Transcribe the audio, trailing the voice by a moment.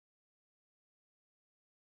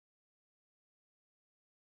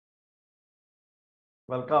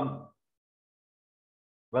Welcome.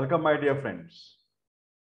 Welcome, my dear friends.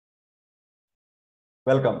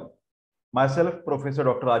 Welcome. Myself, Professor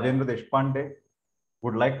Dr. Ayurveda Deshpande,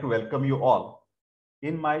 would like to welcome you all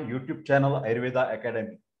in my YouTube channel, Ayurveda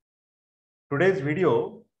Academy. Today's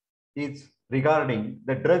video is regarding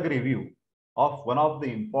the drug review of one of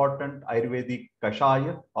the important Ayurvedic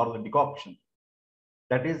Kashay or the decoction,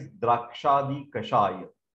 that is Drakshadi Kashay.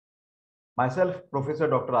 Myself, Professor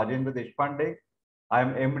Dr. Ayurveda Deshpande, I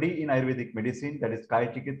am MD in Ayurvedic Medicine, that is Kaya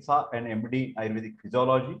Chikitsa, and MD in Ayurvedic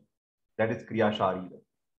Physiology, that is Kriya Sharira.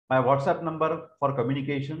 My WhatsApp number for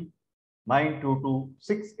communication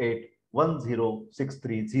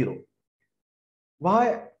 922681060.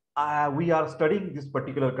 Why we are studying this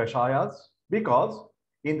particular Kashayas? Because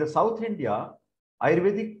in the South India,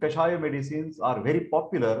 Ayurvedic Kashaya medicines are very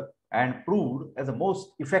popular and proved as the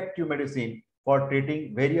most effective medicine for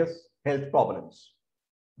treating various health problems.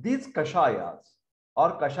 These Kashayas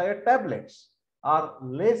or Kashaya tablets are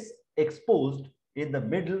less exposed in the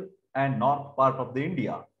middle and north part of the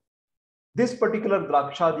India. This particular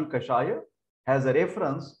Drakshadi Kashaya has a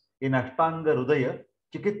reference in Ashtanga Hridaya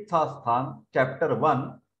Chikitsa Sthan, chapter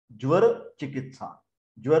 1, Jwara Chikitsa.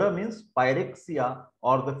 Jwara means pyrexia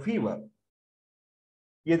or the fever.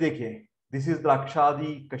 Ye dekhiye, this is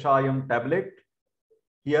Drakshadi Kashayam tablet.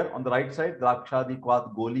 Here on the right side, Drakshadi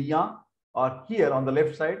Kwat Goliyan, or here on the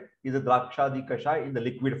left side is a Drakshadi Kashay in the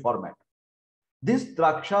liquid format. This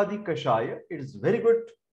Drakshadi Kashay is very good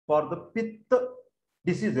for the Pitta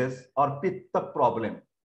diseases or Pitta problem.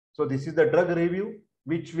 So this is the drug review,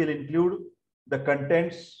 which will include the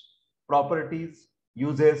contents, properties,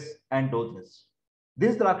 uses, and doses.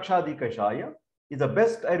 This Drakshadi Kashay is the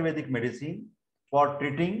best Ayurvedic medicine for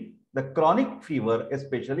treating the chronic fever,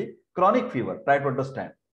 especially chronic fever. Try to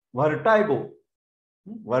understand.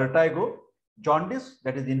 Vertigo, jaundice,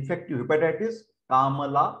 that is infective hepatitis,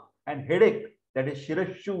 kamala, and headache, that is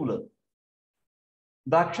shirashula.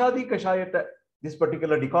 Drakshadi Kashaya, this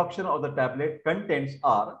particular decoction of the tablet contents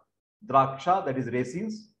are Draksha, that is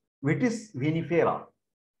resins, Vitis vinifera.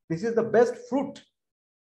 This is the best fruit.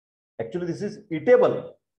 Actually, this is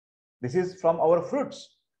eatable. This is from our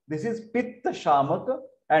fruits. This is Pitta Shamak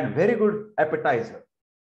and very good appetizer.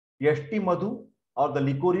 Yashti Madhu or the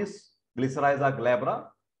licorice Glycyrrhiza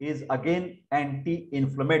glabra is again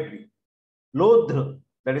anti-inflammatory. Lodhr,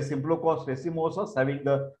 that is Symplococcus racemosus, having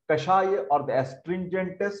the Kashaya or the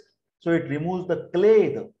astringent test. So it removes the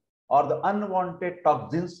clade or the unwanted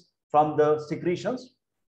toxins from the secretions.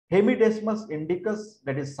 Hemidesmus indicus,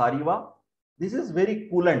 that is Sariva. This is very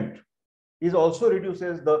coolant. It also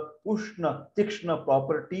reduces the Ushna, Tikshna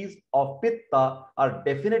properties of Pitta are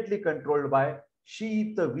definitely controlled by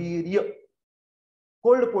Shita Virya,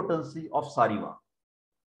 cold potency of Sariva.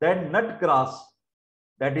 Then nut grass,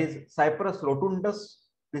 that is Cyprus rotundus.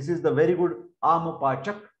 This is the very good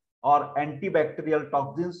Amapachak or antibacterial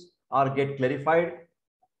toxins are get clarified.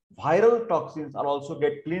 Viral toxins are also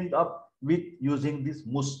get cleaned up with using this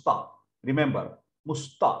musta. Remember,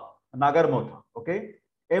 musta, nagarmotha. Okay.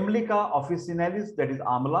 Emlica officinalis, that is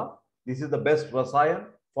amla. This is the best rasayan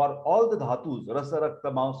for all the dhatus, rasa,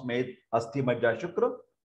 rakta, mans, med, asti, majja, shukra.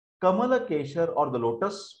 Kamala keshar or the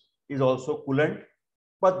lotus is also coolant.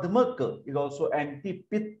 Padmak is also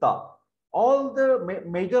anti-pitta. All the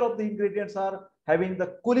major of the ingredients are having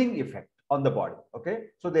the cooling effect on the body.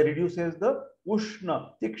 Okay, so they reduces the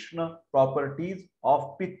Ushna, Tikshna properties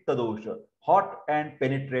of Pitta dosha, hot and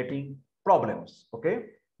penetrating problems. Okay,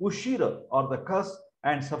 Ushira or the Khas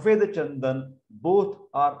and Safed Chandan both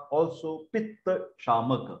are also Pitta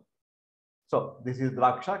Shamaka. So this is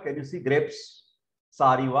Draksha. Can you see grapes,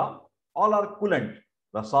 Sariva? All are coolant.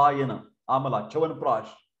 Rasayana, Amala, Chavanprash,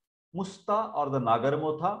 Musta or the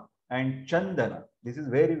Nagarmotha, and Chandana. This is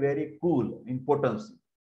very, very cool in potency.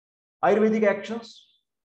 Ayurvedic actions.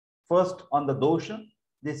 First on the dosha.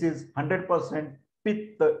 This is 100%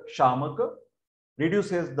 Pitta Shamaka.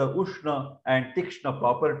 Reduces the Ushna and Tikshna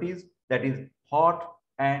properties, that is hot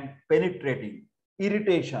and penetrating.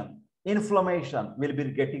 Irritation, inflammation will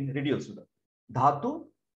be getting reduced. Dhatu,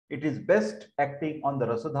 it is best acting on the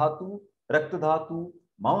Rasa Dhatu, Rakta Dhatu,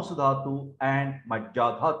 Mausa Dhatu, and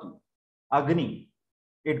Majja Dhatu. Agni,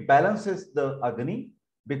 it balances the Agni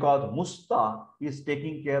because Musta is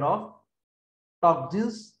taking care of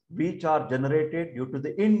toxins which are generated due to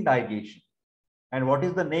the indigestion. And what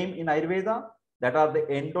is the name in Ayurveda? That are the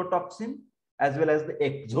endotoxin as well as the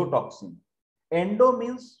exotoxin. Endo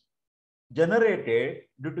means generated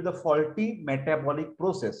due to the faulty metabolic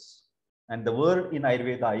process. And the word in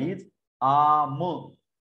Ayurveda is Ama.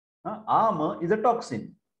 Ama is a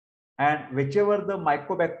toxin. And whichever the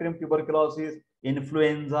Mycobacterium tuberculosis,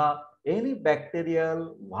 influenza, any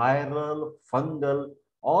bacterial, viral, fungal,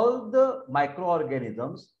 all the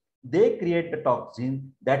microorganisms, they create the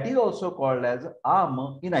toxin that is also called as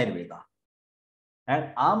Ama in Ayurveda.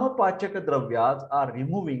 And Ama Pachaka Dravyas are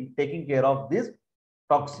removing, taking care of these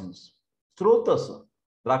toxins. Srotas,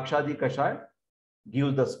 Drakshadi Kashay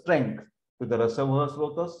gives the strength to the Rasavah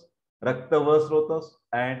Srotas, Raktavah Srotas,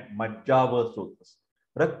 and Majjavah Srotas.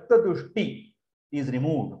 Rakta Dushti is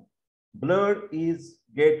removed. Blood is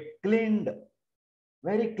get cleaned,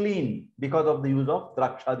 very clean because of the use of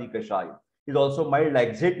Drakshadi Kashay. It is also mild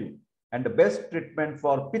laxative. And the best treatment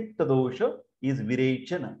for Pitta dosha is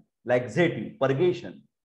Virechana, laxative, purgation.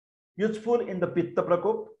 Useful in the Pitta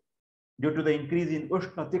Prakop due to the increase in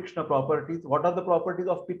Ushna Tikshna properties. What are the properties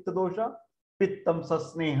of Pitta dosha? Pittam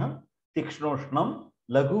Sasneha, Tikshnoshnam,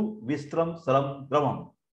 Lagu, Vistram, Saram,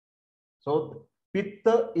 Dravam. So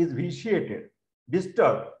Pitta is vitiated,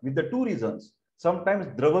 disturbed with the two reasons. Sometimes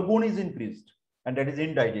Dravagun is increased, and that is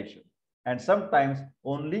indigestion. And sometimes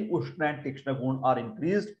only Ushna and Tikshna gun are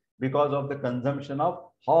increased because of the consumption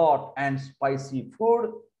of hot and spicy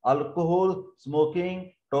food, alcohol,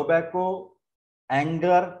 smoking, tobacco,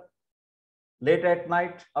 anger, late at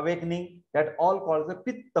night awakening, that all called the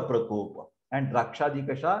Pitta Prakopa. And Drakshadi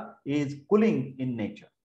Kasha is cooling in nature.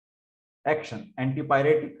 Action,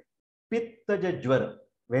 antipyretic, Pitta Jajvara.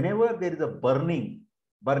 Whenever there is a burning,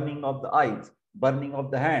 burning of the eyes, burning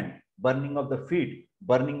of the hand, burning of the feet,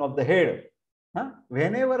 burning of the head,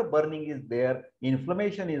 whenever burning is there,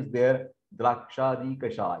 inflammation is there, Drakshadi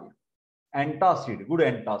Kashaya. Antacid, good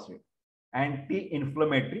antacid.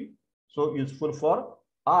 Anti-inflammatory, so useful for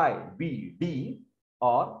IBD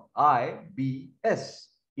or IBS,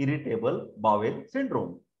 irritable bowel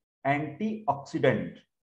syndrome. Antioxidant,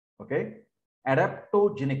 okay.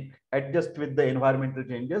 Adaptogenic, adjust with the environmental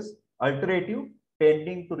changes. Alterative,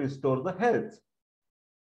 tending to restore the health.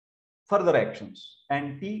 Further actions,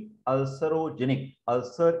 anti-ulcerogenic,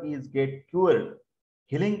 ulcer is get cured.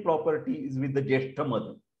 Healing property is with the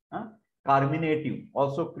Deshpande. Carminative,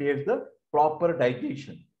 also creates the proper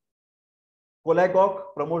digestion.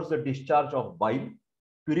 Cholagogue promotes the discharge of bile,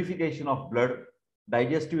 purification of blood,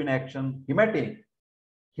 digestive in action. Hematinic,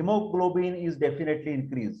 hemoglobin is definitely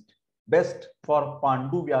increased. Best for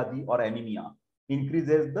Pandu Vyadhi or anemia.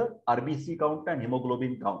 Increases the RBC count and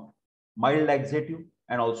hemoglobin count. Mild laxative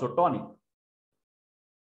and also tonic.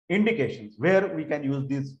 Indications where we can use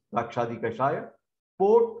this Drakshadi Kashaya.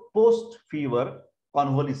 Post fever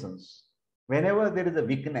convalescence. Whenever there is a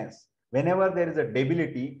weakness, whenever there is a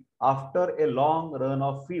debility after a long run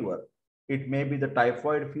of fever, it may be the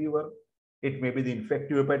typhoid fever, it may be the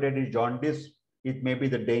infective hepatitis, jaundice, it may be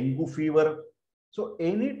the dengue fever. So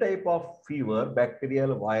any type of fever,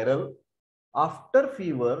 bacterial, viral, after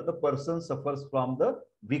fever, the person suffers from the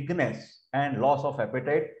weakness and loss of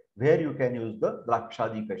appetite, where you can use the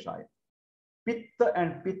Drakshadi Kashaya. Pitta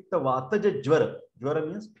and Pitta Vataja Jvara. Jvara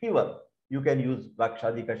means fever. You can use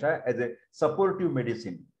Drakshadi Kashaya as a supportive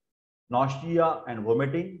medicine. Nausea and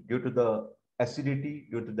vomiting due to the acidity,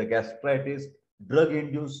 due to the gastritis,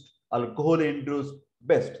 drug-induced, alcohol-induced,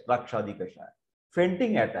 best Drakshadi Kashaya.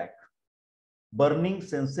 Fainting attack, burning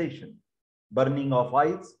sensation, burning of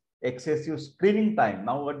eyes, excessive screening time.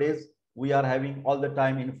 Nowadays, we are having all the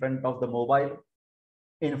time in front of the mobile,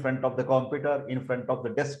 in front of the computer, in front of the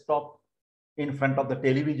desktop, in front of the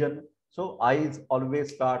television. So eyes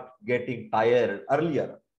always start getting tired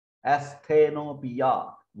earlier.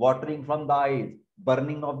 Asthenopia, watering from the eyes,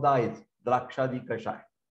 burning of the eyes, Drakshadi Kashay.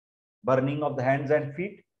 Burning of the hands and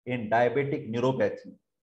feet in diabetic neuropathy.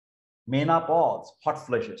 Menopause, hot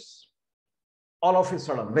flushes. All of a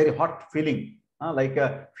sudden, very hot feeling, like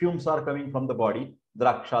fumes are coming from the body,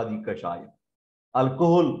 Drakshadi Kashaya.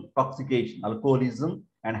 Alcohol toxication, alcoholism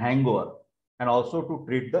and hangover, and also to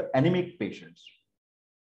treat the anemic patients.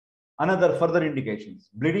 Another further indications,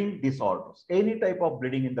 bleeding disorders, any type of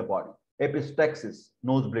bleeding in the body, epistaxis,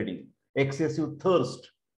 nose bleeding, excessive thirst,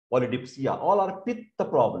 polydipsia, all are pitta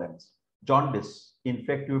problems. Jaundice,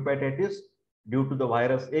 infective hepatitis due to the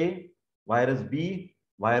virus A, virus B,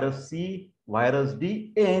 virus C, virus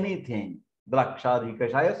D, anything. Drakshadi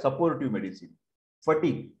Kashaya, supportive medicine.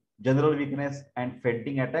 Fatigue, general weakness and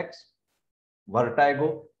fainting attacks,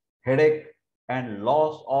 vertigo, headache, and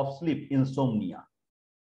loss of sleep, insomnia.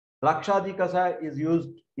 Drakshadi Kashay is used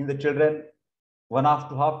in the children, 1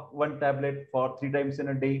 tablet for 3 times in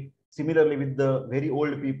a day. Similarly, with the very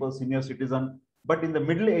old people, senior citizen. But in the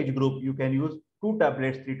middle age group, you can use 2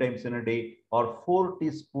 tablets 3 times in a day or 4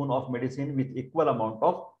 teaspoons of medicine with equal amount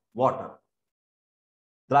of water.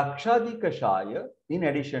 Drakshadi Kashaya, in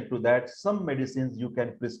addition to that, some medicines you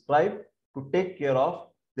can prescribe to take care of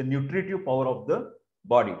the nutritive power of the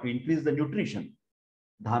body to increase the nutrition.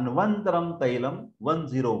 Dhanvantaram Tailam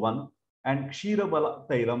 101 and Ksheerabala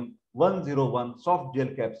Tailam 101 soft gel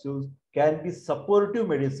capsules can be supportive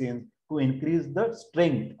medicines to increase the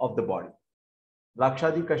strength of the body.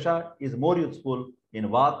 Drakshadi Kashay is more useful in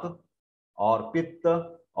Vata or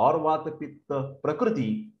Pitta or Vata Pitta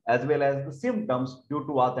Prakriti as well as the symptoms due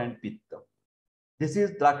to Vata and Pitta. This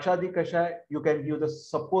is Drakshadi Kashay. You can give the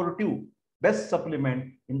supportive best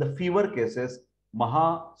supplement in the fever cases,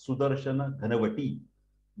 Maha Sudarshana Ghanavati.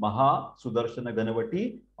 Maha Sudarshana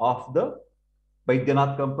Ghanavati of the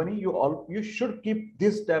Baidyanath company. You should keep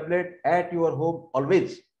this tablet at your home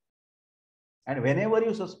always. And whenever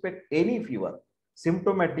you suspect any fever,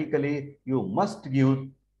 symptomatically, you must give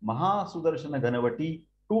Maha Sudarshana Ghanavati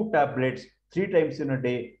 2 tablets 3 times in a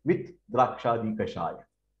day with Drakshadi Kashay.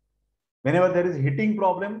 Whenever there is heating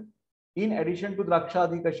problem, in addition to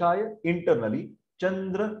Drakshadi Kashay, internally,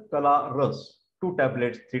 Chandra Kala Ras, 2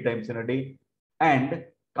 tablets 3 times in a day, and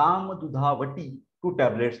Kamadudhavati, 2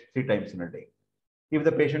 tablets 3 times in a day. If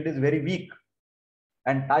the patient is very weak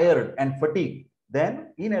and tired and fatigued,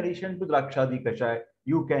 then in addition to Drakshadi Kashay,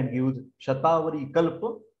 you can use Shatavari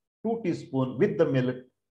Kalpa, 2 teaspoons with the milk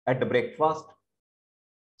at the breakfast,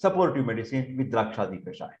 supportive medicine with Drakshadi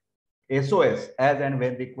Kashay. SOS, as and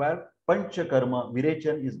when required, Panchakarma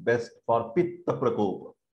Virechan is best for Pitta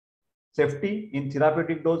Prakopa. Safety in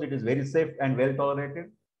therapeutic dose, it is very safe and well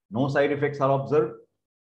tolerated. No side effects are observed.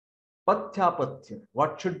 Pathya Pathya,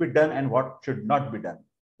 what should be done and what should not be done.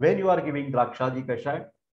 When you are giving Drakshadi Kashay,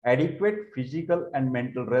 adequate physical and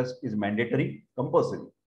mental rest is mandatory, compulsory.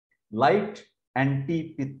 Light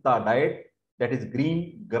anti-pitta diet, that is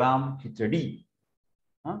green gram khichdi,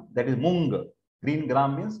 that is mung. Green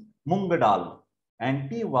gram means mung dal.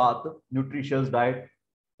 Anti-vat nutritious diet,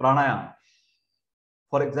 pranayama.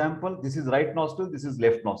 For example, this is right nostril, this is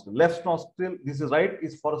left nostril. Left nostril, this is right,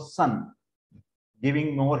 is for sun,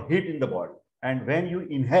 giving more heat in the body. And when you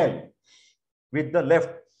inhale with the left,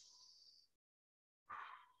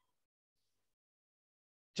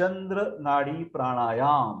 Chandra Nadi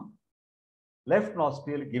Pranayam, left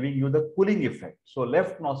nostril giving you the cooling effect. So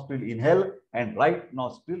left nostril inhale and right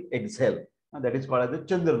nostril exhale. And that is called as the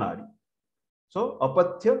Chandra Nadi. So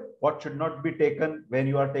Apathya, what should not be taken when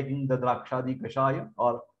you are taking the Drakshadi Kashay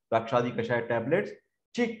or Drakshadi Kashay tablets?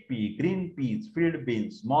 Chickpea, green peas, field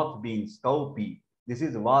beans, moth beans, cowpea. This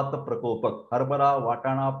is Vata Prakopak. Harbara,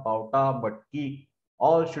 Watana, Pauta, Matki,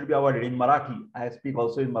 all should be avoided in Marathi. I speak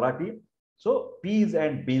also in Marathi. So peas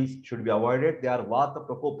and beans should be avoided. They are Vata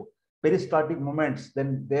Prakopak. Peristaltic movements,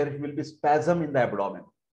 then there will be spasm in the abdomen.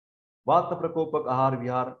 Vata Prakopak Ahar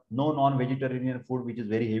Vihar, no non-vegetarian food which is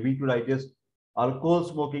very heavy to digest. Alcohol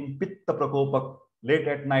smoking, Pitta Prakopak, late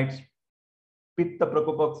at nights, Pitta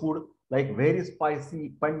Prakopak food like very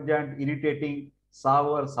spicy, pungent, irritating,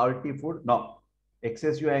 sour, salty food. No.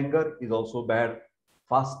 Excessive anger is also bad.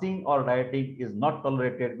 Fasting or dieting is not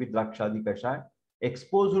tolerated with Drakshadi Kashay.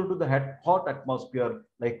 Exposure to the hot atmosphere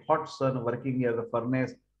like hot sun, working near the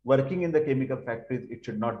furnace, working in the chemical factories, it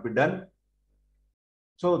should not be done.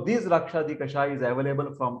 So this Drakshadi Kashay is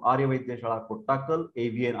available from Arya Vaidya Shala Kottakal,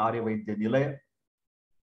 AVN Arya Vaidya Nilaya,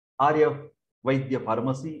 Arya Vaidya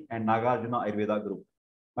Pharmacy and Nagarjuna Ayurveda Group.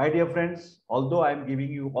 My dear friends, although I am giving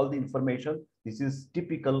you all the information, this is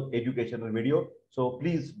typical educational video. So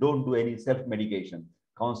please don't do any self-medication.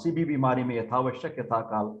 कौन सी भी बीमारी में यथावश्यक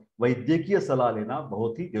यथाकाल वैद्यकीय सलाह लेना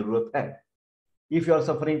बहुत ही जरूरत है. If you are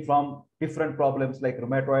suffering from different problems like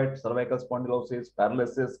rheumatoid, cervical spondylosis,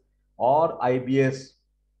 paralysis, or IBS,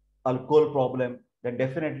 alcohol problem, then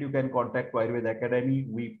definitely you can contact Ayurveda Academy.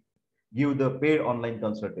 We give the paid online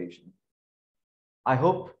consultation. I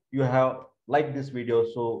hope you have liked this video,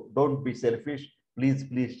 so don't be selfish. Please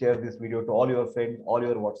share this video to all your friends, all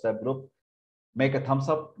your WhatsApp group. Make a thumbs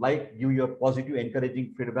up, like, give your positive,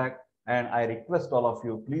 encouraging feedback. And I request all of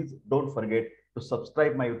you, please don't forget to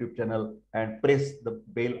subscribe my YouTube channel and press the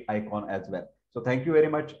bell icon as well. So thank you very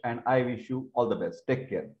much. And I wish you all the best. Take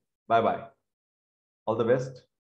care. Bye-bye. All the best.